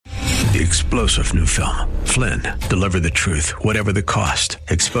The explosive new film, Flynn, deliver the truth, whatever the cost.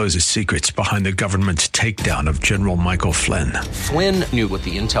 Exposes secrets behind the government's takedown of General Michael Flynn. Flynn knew what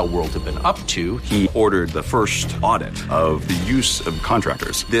the intel world had been up to. He ordered the first audit of the use of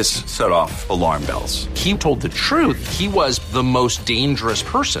contractors. This set off alarm bells. He told the truth. He was the most dangerous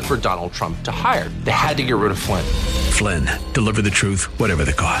person for Donald Trump to hire. They had to get rid of Flynn. Flynn, deliver the truth, whatever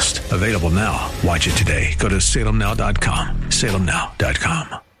the cost. Available now. Watch it today. Go to salemnow.com.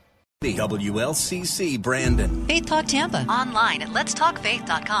 salemnow.com. WLCC Brandon. Faith Talk Tampa. Online at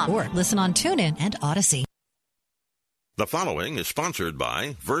letstalkfaith.com. Or listen on TuneIn and Odyssey. The following is sponsored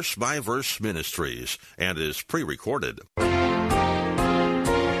by Verse Ministries and is pre-recorded.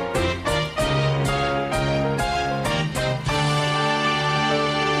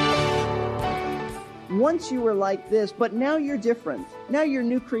 Once you were like this, but now you're different. Now you're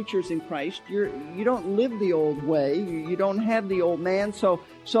new creatures in Christ. You don't live the old way. You don't have the old man. So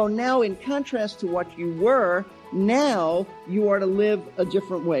now, in contrast to what you were, now you are to live a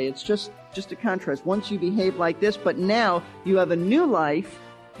different way. It's just a contrast. Once you behave like this, but now you have a new life,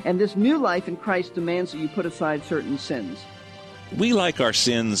 and this new life in Christ demands that you put aside certain sins. We like our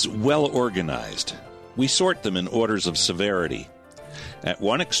sins well organized. We sort them in orders of severity. At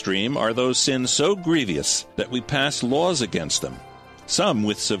one extreme are those sins so grievous that we pass laws against them, some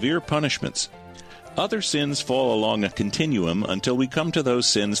with severe punishments. Other sins fall along a continuum until we come to those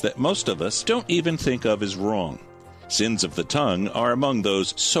sins that most of us don't even think of as wrong. Sins of the tongue are among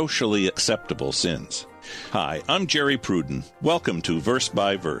those socially acceptable sins. Hi, I'm Jerry Pruden. Welcome to Verse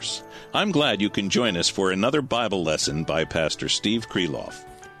by Verse. I'm glad you can join us for another Bible lesson by Pastor Steve Kreloff.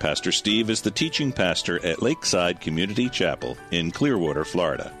 Pastor Steve is the teaching pastor at Lakeside Community Chapel in Clearwater,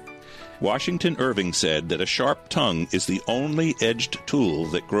 Florida. Washington Irving said that a sharp tongue is the only edged tool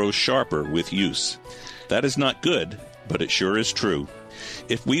that grows sharper with use. That is not good, but it sure is true.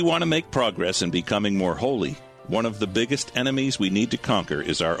 If we want to make progress in becoming more holy, one of the biggest enemies we need to conquer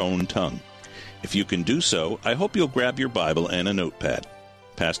is our own tongue. If you can do so, I hope you'll grab your Bible and a notepad.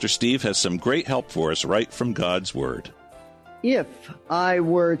 Pastor Steve has some great help for us right from God's Word. If I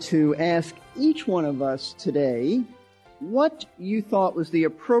were to ask each one of us today what you thought was the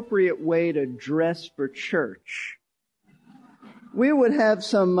appropriate way to dress for church, we would have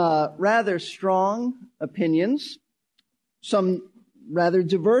some rather strong opinions, some rather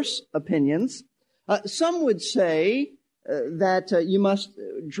diverse opinions. Some would say that you must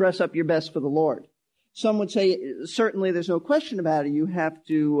dress up your best for the Lord. Some would say, certainly there's no question about it, you have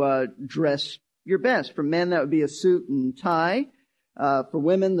to dress your best. For men, that would be a suit and tie. For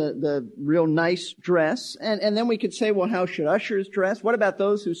women, the real nice dress. And then we could say, well, how should ushers dress? What about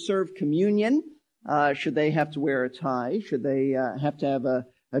those who serve communion? Should they have to wear a tie? Should they have to have a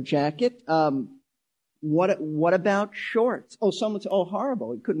jacket? What about shorts? Oh, some would say, oh,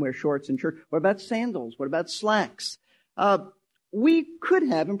 horrible. You couldn't wear shorts in church. What about sandals? What about slacks? We could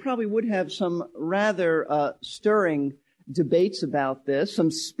have and probably would have some rather stirring debates about this, some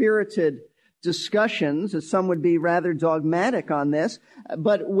spirited discussions, as some would be rather dogmatic on this.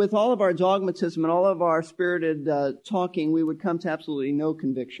 But with all of our dogmatism and all of our spirited talking, we would come to absolutely no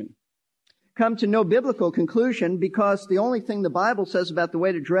conviction. Come to no biblical conclusion, because the only thing the Bible says about the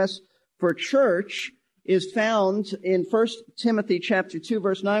way to dress for church is found in 1 Timothy chapter 2,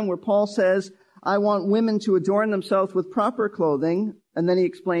 verse 9, where Paul says, I want women to adorn themselves with proper clothing, and then he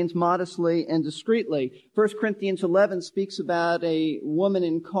explains modestly and discreetly. 1 Corinthians 11 speaks about a woman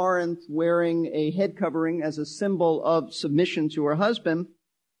in Corinth wearing a head covering as a symbol of submission to her husband.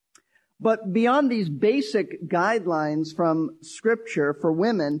 But beyond these basic guidelines from Scripture for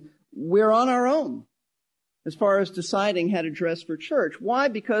women, we're on our own as far as deciding how to dress for church. Why?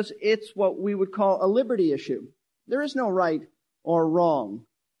 Because it's what we would call a liberty issue. There is no right or wrong.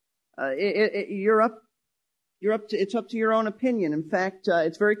 It's up to your own opinion. In fact,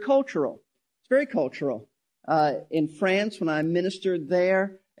 it's very cultural. It's very cultural. In France, when I ministered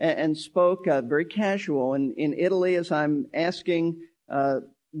there and spoke, very casual. And in Italy, as I'm asking,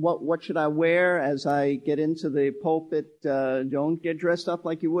 what should I wear as I get into the pulpit, don't get dressed up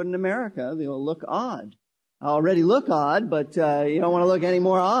like you would in America. They'll look odd. I already look odd, but you don't want to look any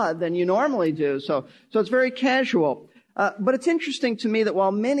more odd than you normally do. So it's very casual. But it's interesting to me that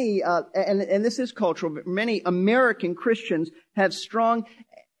while many, and this is cultural, but many American Christians have strong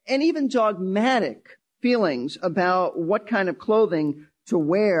and even dogmatic feelings about what kind of clothing to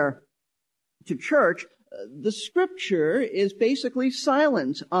wear to church, the Scripture is basically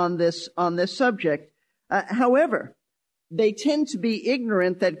silent on this subject. However, they tend to be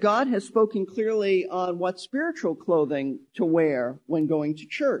ignorant that God has spoken clearly on what spiritual clothing to wear when going to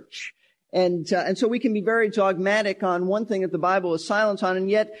church. And so we can be very dogmatic on one thing that the Bible is silent on, and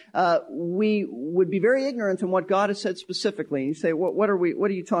yet we would be very ignorant on what God has said specifically. And you say, what are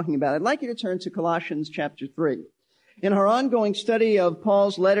you talking about? I'd like you to turn to Colossians chapter 3. In our ongoing study of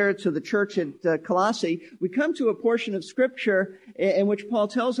Paul's letter to the church at Colossae, we come to a portion of Scripture in which Paul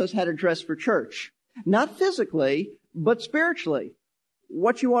tells us how to dress for church. Not physically, but spiritually.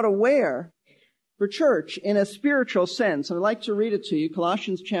 What you ought to wear for church in a spiritual sense. And I'd like to read it to you,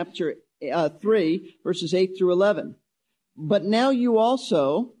 Colossians chapter 3, verses 8 through 11. But now you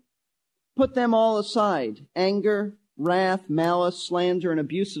also put them all aside, anger, wrath, malice, slander, and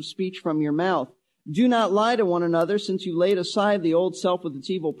abusive speech from your mouth. Do not lie to one another, since you laid aside the old self with its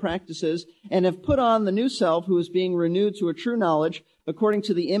evil practices, and have put on the new self, who is being renewed to a true knowledge, according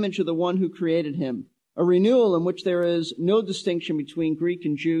to the image of the one who created him. A renewal in which there is no distinction between Greek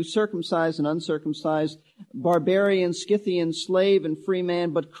and Jew, circumcised and uncircumcised, barbarian, Scythian, slave and free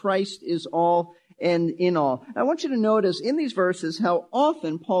man, but Christ is all and in all. I want you to notice in these verses how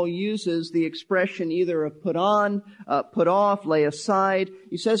often Paul uses the expression either of put on, put off, lay aside.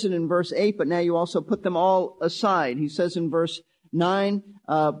 He says it in verse 8, but now you also put them all aside. He says in verse 9,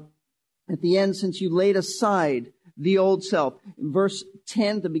 at the end, since you laid aside the old self. In verse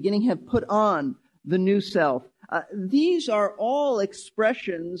 10, at the beginning, have put on the new self. These are all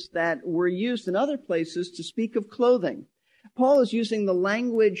expressions that were used in other places to speak of clothing. Paul is using the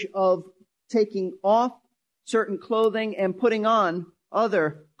language of taking off certain clothing and putting on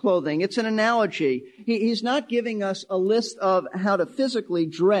other clothing. It's an analogy. He's not giving us a list of how to physically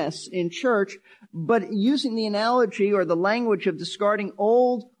dress in church, but using the analogy or the language of discarding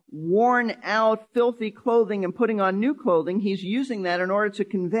old, worn out, filthy clothing and putting on new clothing. He's using that in order to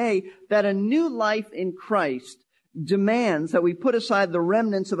convey that a new life in Christ demands that we put aside the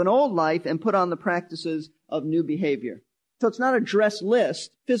remnants of an old life and put on the practices of new behavior. So it's not a dress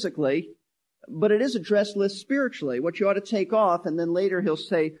list physically, but it is a dress list spiritually, what you ought to take off, and then later he'll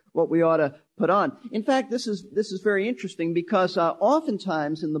say what we ought to put on. In fact, this is very interesting because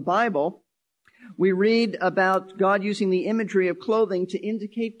oftentimes in the Bible, we read about God using the imagery of clothing to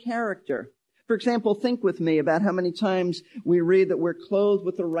indicate character. For example, think with me about how many times we read that we're clothed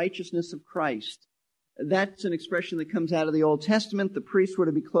with the righteousness of Christ. That's an expression that comes out of the Old Testament. The priests were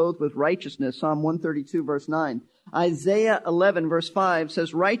to be clothed with righteousness, Psalm 132, verse 9. Isaiah 11, verse 5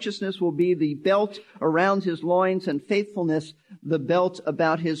 says, righteousness will be the belt around his loins and faithfulness the belt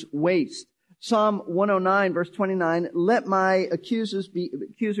about his waist. Psalm 109, verse 29, let my accusers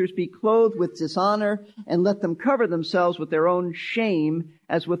be clothed with dishonor, and let them cover themselves with their own shame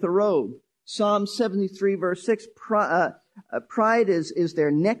as with a robe. Psalm 73, verse 6, pride is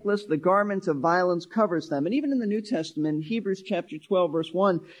their necklace, the garment of violence covers them. And even in the New Testament, Hebrews chapter 12, verse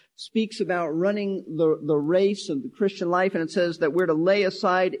 1, speaks about running the race of the Christian life, and it says that we're to lay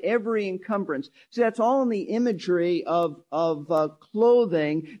aside every encumbrance. See, that's all in the imagery of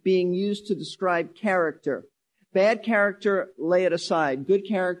clothing being used to describe character. Bad character, lay it aside. Good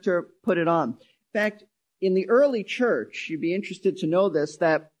character, put it on. In fact, in the early church, you'd be interested to know this,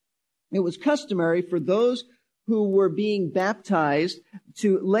 that it was customary for those who were being baptized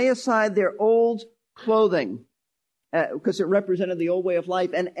to lay aside their old clothing because it represented the old way of life.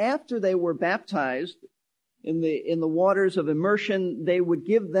 And after they were baptized in the waters of immersion, they would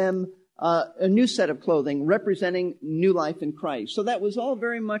give them a new set of clothing representing new life in Christ. So that was all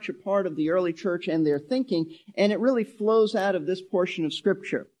very much a part of the early church and their thinking, and it really flows out of this portion of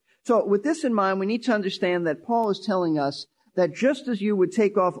Scripture. So with this in mind, we need to understand that Paul is telling us that just as you would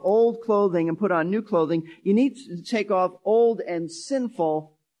take off old clothing and put on new clothing, you need to take off old and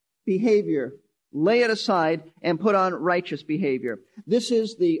sinful behavior, lay it aside, and put on righteous behavior. This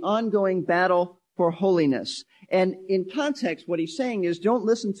is the ongoing battle for holiness. And in context, what he's saying is don't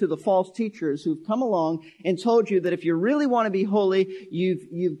listen to the false teachers who've come along and told you that if you really want to be holy,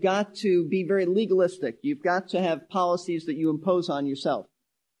 you've got to be very legalistic. You've got to have policies that you impose on yourself.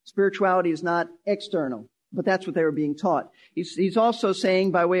 Spirituality is not external. But that's what they were being taught. He's also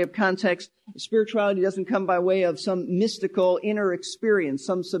saying, by way of context, spirituality doesn't come by way of some mystical inner experience,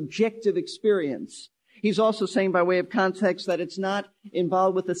 some subjective experience. He's also saying, by way of context, that it's not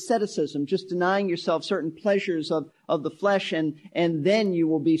involved with asceticism, just denying yourself certain pleasures of the flesh, and then you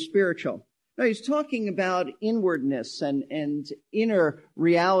will be spiritual. No, he's talking about inwardness and inner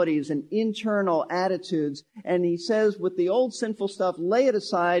realities and internal attitudes. And he says, with the old sinful stuff, lay it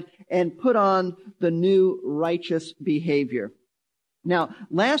aside and put on the new righteous behavior. Now,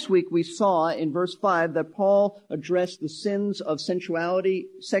 last week we saw in verse 5 that Paul addressed the sins of sensuality,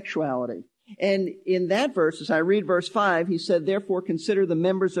 sexuality. And in that verse, as I read verse 5, he said, therefore consider the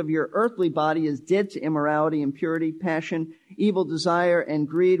members of your earthly body as dead to immorality, impurity, passion, evil desire, and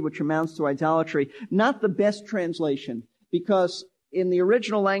greed, which amounts to idolatry. Not the best translation, because in the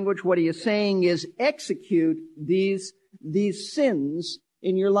original language, what he is saying is execute these sins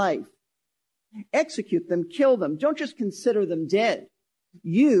in your life. Execute them, kill them. Don't just consider them dead.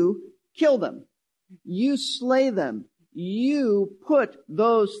 You kill them. You slay them. You put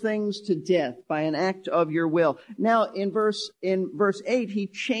those things to death by an act of your will. Now, in verse 8, he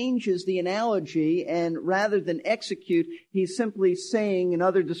changes the analogy, and rather than execute, he's simply saying, in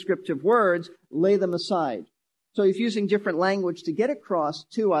other descriptive words, lay them aside. So he's using different language to get across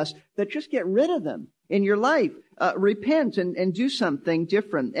to us that just get rid of them in your life. Repent and do something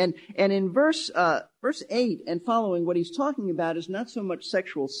different. And in verse 8 and following, what he's talking about is not so much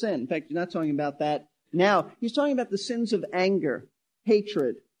sexual sin. In fact, he's not talking about that now. He's talking about the sins of anger,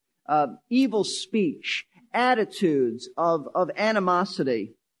 hatred, evil speech, attitudes of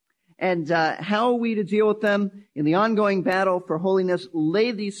animosity. And how are we to deal with them? In the ongoing battle for holiness,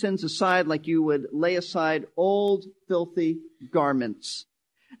 lay these sins aside like you would lay aside old, filthy garments.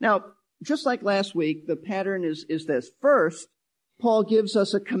 Now, just like last week, the pattern is this. First, Paul gives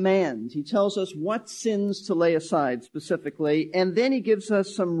us a command. He tells us what sins to lay aside specifically, and then he gives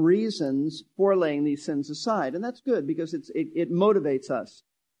us some reasons for laying these sins aside. And that's good because it motivates us.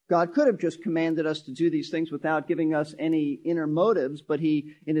 God could have just commanded us to do these things without giving us any inner motives, but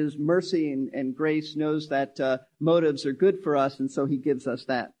he, in his mercy and grace, knows that motives are good for us, and so he gives us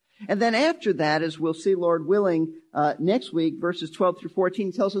that. And then after that, as we'll see, Lord willing, next week, verses 12 through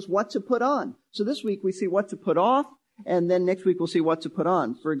 14 tells us what to put on. So this week we see what to put off, and then next week we'll see what to put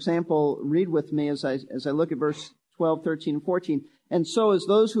on. For example, read with me as I look at verse 12, 13, and 14. And so as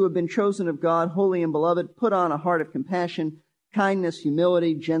those who have been chosen of God, holy and beloved, put on a heart of compassion, kindness,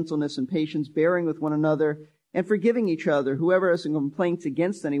 humility, gentleness, and patience, bearing with one another, and forgiving each other. Whoever has a complaint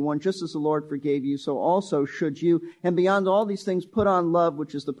against anyone, just as the Lord forgave you, so also should you. And beyond all these things, put on love,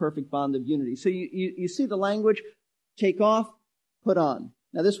 which is the perfect bond of unity. So you see the language: take off, put on.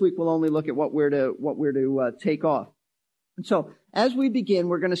 Now this week we'll only look at what we're to take off. And so as we begin,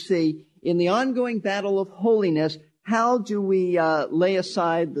 we're going to see in the ongoing battle of holiness, how do we lay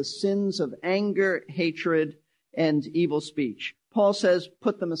aside the sins of anger, hatred, and evil speech? Paul says,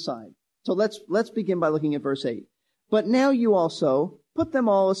 put them aside. So let's begin by looking at verse 8. But now you also put them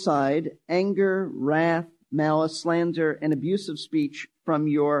all aside, anger, wrath, malice, slander, and abusive speech from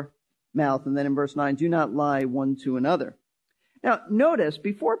your mouth. And then in verse 9, do not lie one to another. Now notice,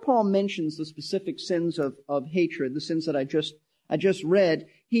 before Paul mentions the specific sins of hatred, the sins that I just read,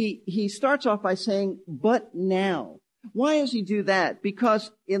 he starts off by saying, but now. Why does he do that? Because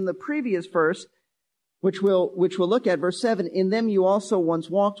in the previous verse, which we'll look at, verse 7, in them you also once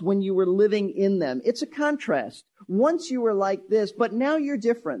walked when you were living in them. It's a contrast. Once you were like this, but now you're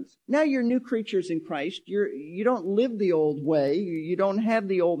different. Now you're new creatures in Christ. You don't live the old way. You don't have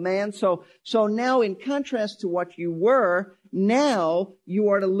the old man. So now in contrast to what you were, now you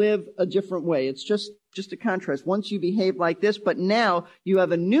are to live a different way. It's just a contrast. Once you behave like this, but now you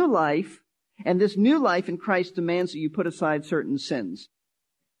have a new life, and this new life in Christ demands that you put aside certain sins.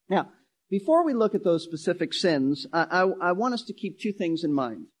 Now, before we look at those specific sins, I want us to keep two things in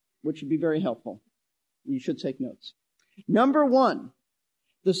mind, which would be very helpful. You should take notes. Number one,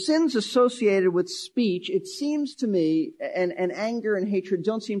 the sins associated with speech, it seems to me, and anger and hatred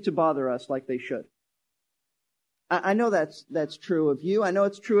don't seem to bother us like they should. I know that's true of you. I know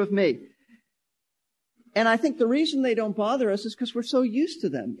it's true of me. And I think the reason they don't bother us is because we're so used to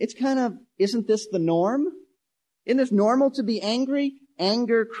them. It's kind of, isn't this the norm? Isn't it normal to be angry?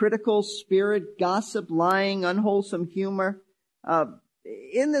 Anger, critical spirit, gossip, lying, unwholesome humor.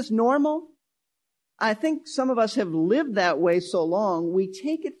 Isn't this normal? I think some of us have lived that way so long, we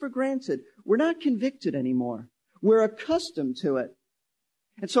take it for granted. We're not convicted anymore. We're accustomed to it.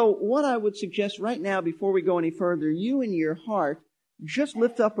 And so what I would suggest right now, before we go any further, you in your heart, just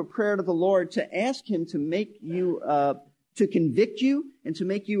lift up a prayer to the Lord to ask Him to make you, to convict you and to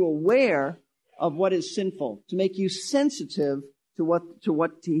make you aware of what is sinful, to make you sensitive to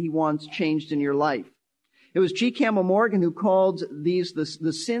what He wants changed in your life. It was G. Campbell Morgan who called these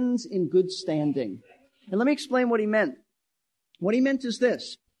the sins in good standing. And let me explain what he meant. What he meant is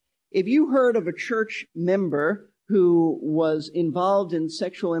this. If you heard of a church member who was involved in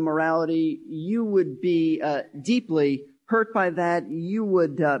sexual immorality, you would be deeply hurt by that. You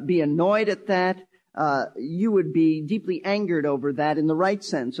would be annoyed at that. You would be deeply angered over that in the right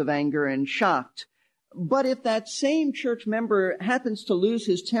sense of anger and shocked. But if that same church member happens to lose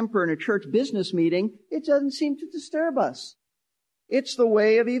his temper in a church business meeting, it doesn't seem to disturb us. It's the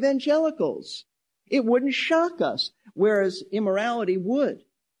way of evangelicals. It wouldn't shock us, whereas immorality would.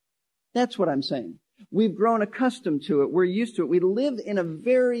 That's what I'm saying. We've grown accustomed to it. We're used to it. We live in a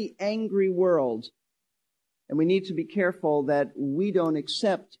very angry world, and we need to be careful that we don't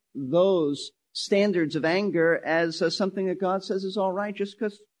accept those standards of anger as something that God says is all right just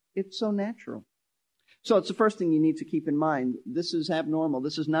because it's so natural. So it's the first thing you need to keep in mind. This is abnormal.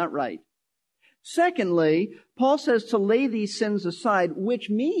 This is not right. Secondly, Paul says to lay these sins aside, which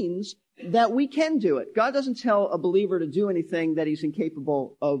means that we can do it. God doesn't tell a believer to do anything that he's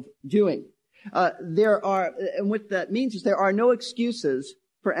incapable of doing. And what that means is there are no excuses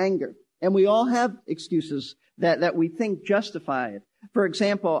for anger. And we all have excuses that we think justify it. For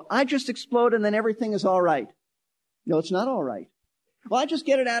example, I just explode and then everything is all right. No, it's not all right. Well, I just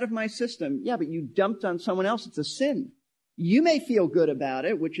get it out of my system. Yeah, but you dumped on someone else. It's a sin. You may feel good about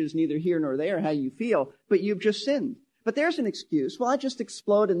it, which is neither here nor there how you feel, but you've just sinned. But there's an excuse. Well, I just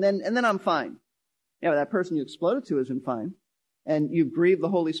explode and then I'm fine. Yeah, but that person you exploded to isn't fine. And you've grieved the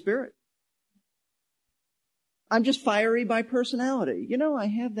Holy Spirit. I'm just fiery by personality. You know, I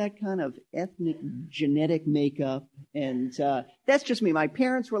have that kind of ethnic genetic makeup, and that's just me. My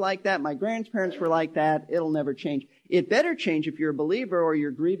parents were like that. My grandparents were like that. It'll never change. It better change if you're a believer or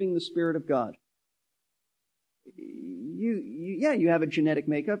you're grieving the Spirit of God. You have a genetic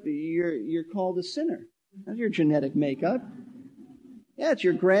makeup. You're called a sinner. That's your genetic makeup. Yeah, it's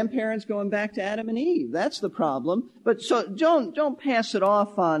your grandparents going back to Adam and Eve. That's the problem. But so don't pass it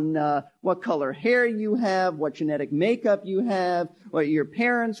off on what color hair you have, what genetic makeup you have, what your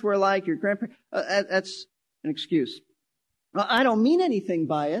parents were like, your grandparents. That's an excuse. Well, I don't mean anything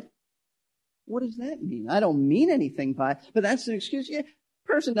by it. What does that mean? I don't mean anything by it, but that's an excuse. Yeah,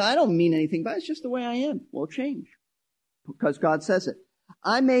 person, I don't mean anything by it. It's just the way I am. Won't change because God says it.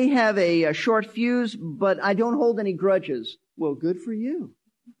 I may have a short fuse, but I don't hold any grudges. Well, good for you.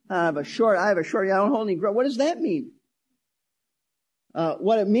 I don't hold any grudges. What does that mean?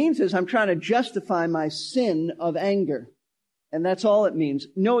 What it means is I'm trying to justify my sin of anger. And that's all it means.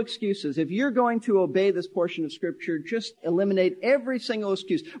 No excuses. If you're going to obey this portion of Scripture, just eliminate every single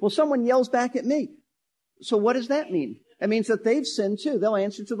excuse. Well, someone yells back at me. So what does that mean? It means that they've sinned too. They'll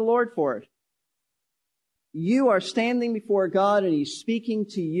answer to the Lord for it. You are standing before God and He's speaking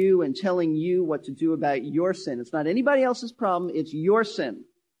to you and telling you what to do about your sin. It's not anybody else's problem. It's your sin.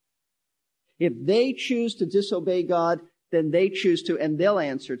 If they choose to disobey God, then they choose to, and they'll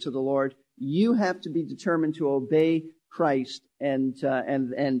answer to the Lord. You have to be determined to obey Christ, and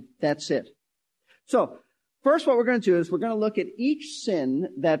that's it. So, first what we're going to do is we're going to look at each sin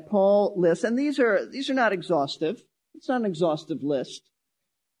that Paul lists, and these are not exhaustive. It's not an exhaustive list.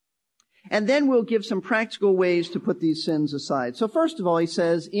 And then we'll give some practical ways to put these sins aside. So first of all, he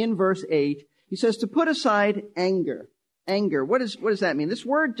says in verse 8, he says to put aside anger. Anger. What does that mean? This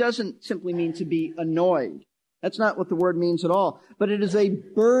word doesn't simply mean to be annoyed. That's not what the word means at all. But it is a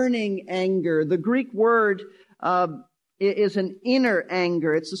burning anger. The Greek word is an inner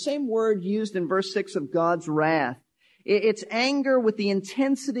anger. It's the same word used in verse 6 of God's wrath. It's anger with the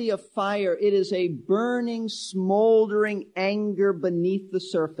intensity of fire. It is a burning, smoldering anger beneath the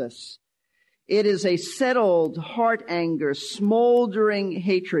surface. It is a settled heart anger, smoldering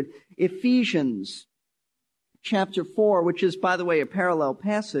hatred. Ephesians chapter 4, which is, by the way, a parallel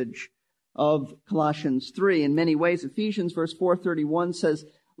passage of Colossians 3 in many ways. Ephesians verse 4:31 says,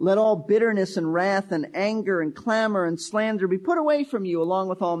 "Let all bitterness and wrath and anger and clamor and slander be put away from you along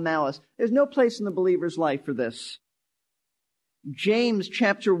with all malice." There's no place in the believer's life for this. James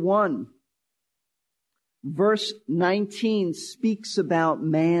chapter 1 verse 19 speaks about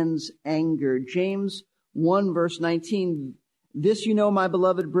man's anger. James 1 verse 19, "This you know, my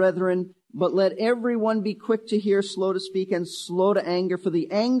beloved brethren, but let everyone be quick to hear, slow to speak, and slow to anger, for the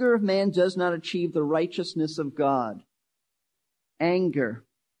anger of man does not achieve the righteousness of God." Anger.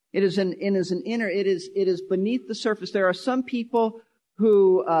 It is an inner, it is beneath the surface. There are some people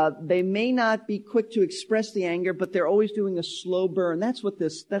who, they may not be quick to express the anger, but they're always doing a slow burn. That's what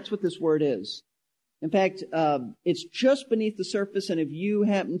this word is. In fact, it's just beneath the surface, and if you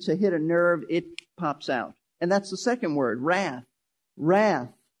happen to hit a nerve, it pops out. And that's the second word, wrath.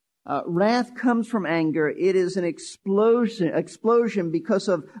 Wrath. Wrath comes from anger. It is an explosion because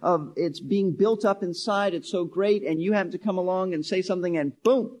of it's being built up inside. It's so great, and you happen to come along and say something, and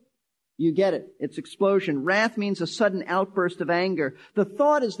boom, you get it. It's explosion. Wrath means a sudden outburst of anger. The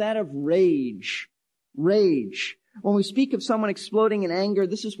thought is that of rage. Rage. When we speak of someone exploding in anger,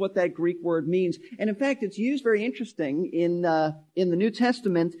 this is what that Greek word means. And in fact, it's used very interesting in the New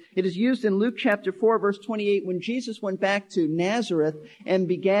Testament. It is used in Luke chapter 4, verse 28, when Jesus went back to Nazareth and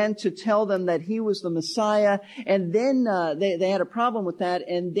began to tell them that he was the Messiah. And then they had a problem with that.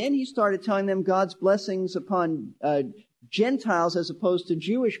 And then he started telling them God's blessings upon Gentiles as opposed to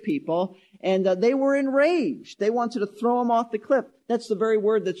Jewish people. And they were enraged. They wanted to throw him off the cliff. That's the very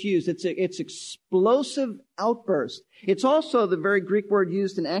word that's used. It's explosive outburst. It's also the very Greek word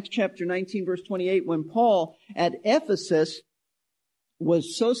used in Acts chapter 19, verse 28, when Paul at Ephesus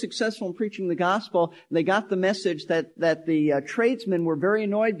was so successful in preaching the gospel, they got the message that the tradesmen were very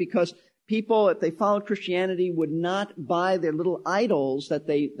annoyed because people, if they followed Christianity, would not buy their little idols that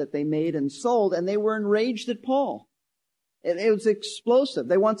they made and sold, and they were enraged at Paul. It was explosive.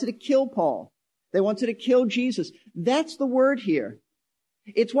 They wanted to kill Paul. They wanted to kill Jesus. That's the word here.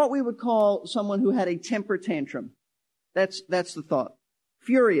 It's what we would call someone who had a temper tantrum. That's the thought.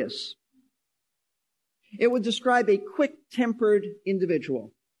 Furious. It would describe a quick-tempered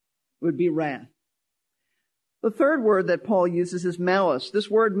individual. It would be wrath. The third word that Paul uses is malice. This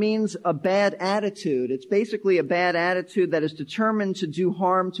word means a bad attitude. It's basically a bad attitude that is determined to do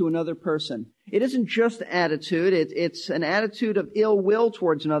harm to another person. It isn't just attitude. It's an attitude of ill will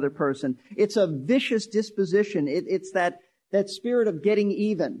towards another person. It's a vicious disposition. It's that spirit of getting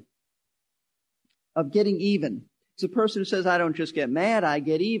even. Of getting even. It's a person who says, I don't just get mad, I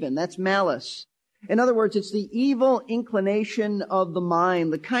get even. That's malice. In other words, it's the evil inclination of the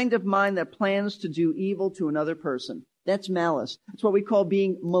mind, the kind of mind that plans to do evil to another person. That's malice. It's what we call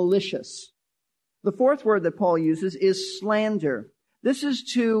being malicious. The fourth word that Paul uses is slander. This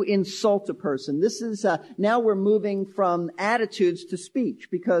is to insult a person. This is, now we're moving from attitudes to speech,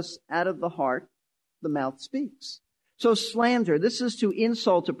 because out of the heart, the mouth speaks. So slander, this is to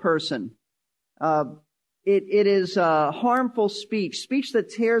insult a person. It is harmful speech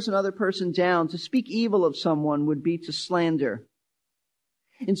that tears another person down. To speak evil of someone would be to slander.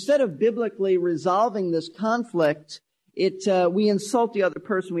 Instead of biblically resolving this conflict, we insult the other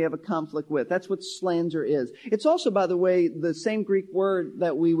person we have a conflict with. That's what slander is. It's also, by the way, the same Greek word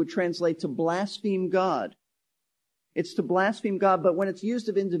that we would translate to blaspheme God. It's to blaspheme God, but when it's used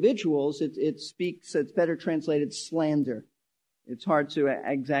of individuals, it's better translated slander. It's hard to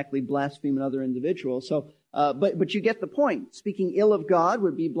exactly blaspheme another individual. So, but you get the point. Speaking ill of God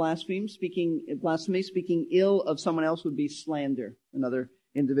would be blasphemy. Speaking ill of someone else would be slander, another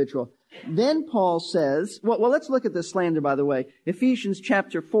individual. Then Paul says, well, let's look at this slander, by the way. Ephesians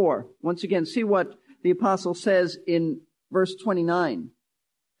chapter 4. Once again, see what the apostle says in verse 29.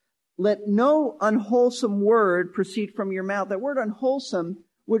 Let no unwholesome word proceed from your mouth. That word unwholesome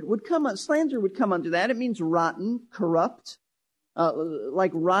would come on, slander would come under that. It means rotten, corrupt.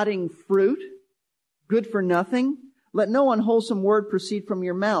 Like rotting fruit, good for nothing. Let no unwholesome word proceed from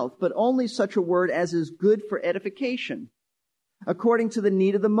your mouth, but only such a word as is good for edification, according to the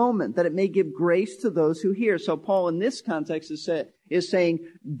need of the moment, that it may give grace to those who hear. So Paul in this context is saying,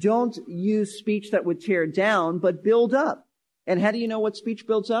 don't use speech that would tear down, but build up. And how do you know what speech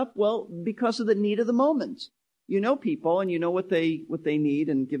builds up? Well, because of the need of the moment. You know people and you know what they need,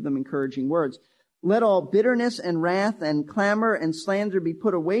 and give them encouraging words. Let all bitterness and wrath and clamor and slander be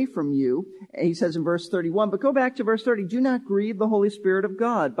put away from you, he says in verse 31. But go back to verse 30. Do not grieve the Holy Spirit of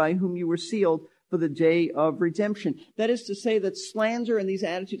God, by whom you were sealed for the day of redemption. That is to say that slander and these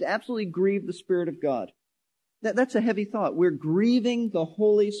attitudes absolutely grieve the Spirit of God. That's a heavy thought. We're grieving the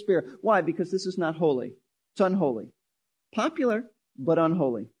Holy Spirit. Why? Because this is not holy. It's unholy. Popular, but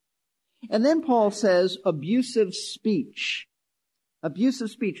unholy. And then Paul says abusive speech. Abusive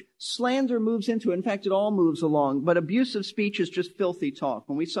speech. Slander moves into it. In fact, it all moves along. But abusive speech is just filthy talk.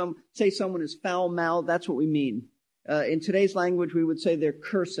 When we say someone is foul-mouthed, that's what we mean. In today's language, we would say they're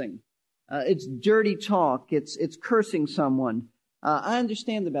cursing. It's dirty talk. It's cursing someone. I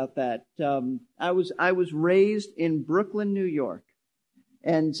understand about that. I was raised in Brooklyn, New York.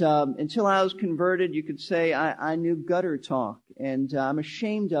 And until I was converted, you could say I knew gutter talk. And I'm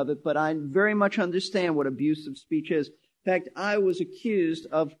ashamed of it, but I very much understand what abusive speech is. In fact, I was accused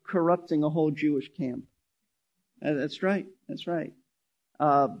of corrupting a whole Jewish camp. That's right. That's right.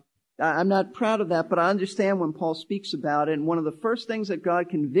 I'm not proud of that, but I understand when Paul speaks about it. And one of the first things that God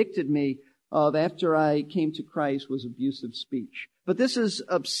convicted me of after I came to Christ was abusive speech. But this is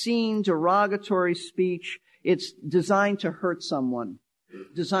obscene, derogatory speech. It's designed to hurt someone.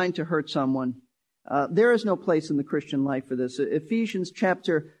 Designed to hurt someone. There is no place in the Christian life for this. Ephesians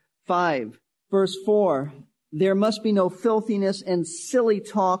chapter 5, verse 4. There must be no filthiness and silly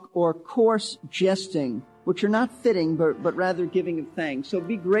talk or coarse jesting, which are not fitting, but rather giving of thanks. So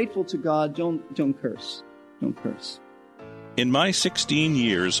be grateful to God. Don't curse. Don't curse. In my 16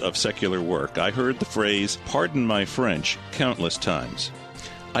 years of secular work, I heard the phrase, "pardon my French," countless times.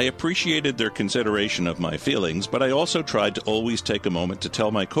 I appreciated their consideration of my feelings, but I also tried to always take a moment to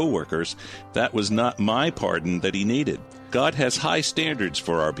tell my coworkers that was not my pardon that he needed. God has high standards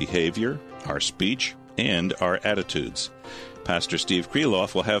for our behavior, our speech, and our attitudes. Pastor Steve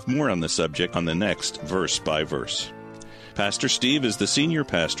Kreloff will have more on the subject on the next Verse by Verse. Pastor Steve is the senior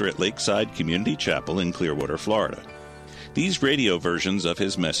pastor at Lakeside Community Chapel in Clearwater, Florida. These radio versions of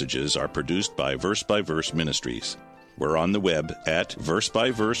his messages are produced by Verse Ministries. We're on the web at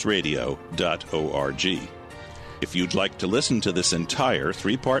versebyverseradio.org. If you'd like to listen to this entire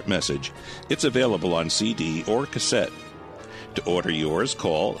 3-part message, it's available on CD or cassette. To order yours,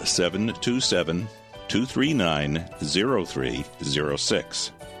 call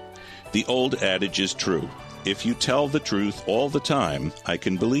 727-239-0306. The old adage is true. If you tell the truth all the time, I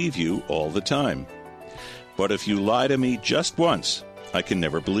can believe you all the time. But if you lie to me just once, I can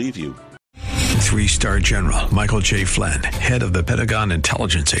never believe you. 3-star General Michael J. Flynn, head of the Pentagon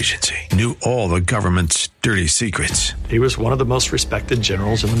Intelligence Agency, knew all the government's dirty secrets. He was one of the most respected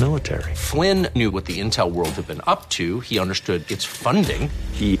generals in the military. Flynn knew what the intel world had been up to. He understood its funding.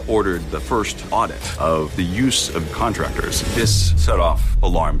 He ordered the first audit of the use of contractors. This set off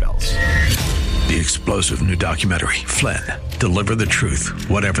alarm bells. The explosive new documentary, Flynn, Deliver the Truth,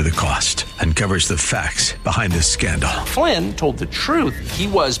 Whatever the Cost, uncovers the facts behind this scandal. Flynn told the truth. He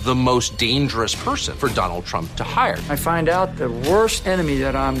was the most dangerous person for Donald Trump to hire. I find out the worst enemy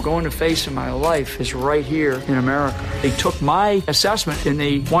that I'm going to face in my life is right here in America. They took my assessment and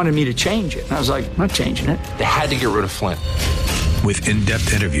they wanted me to change it. And I was like, I'm not changing it. They had to get rid of Flynn. With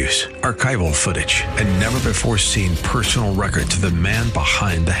in-depth interviews, archival footage, and never-before-seen personal records of the man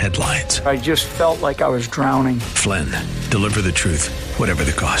behind the headlines. I just felt like I was drowning. Flynn, Deliver the Truth, Whatever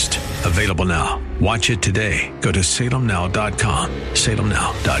the Cost. Available now. Watch it today. Go to salemnow.com.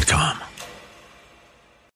 salemnow.com.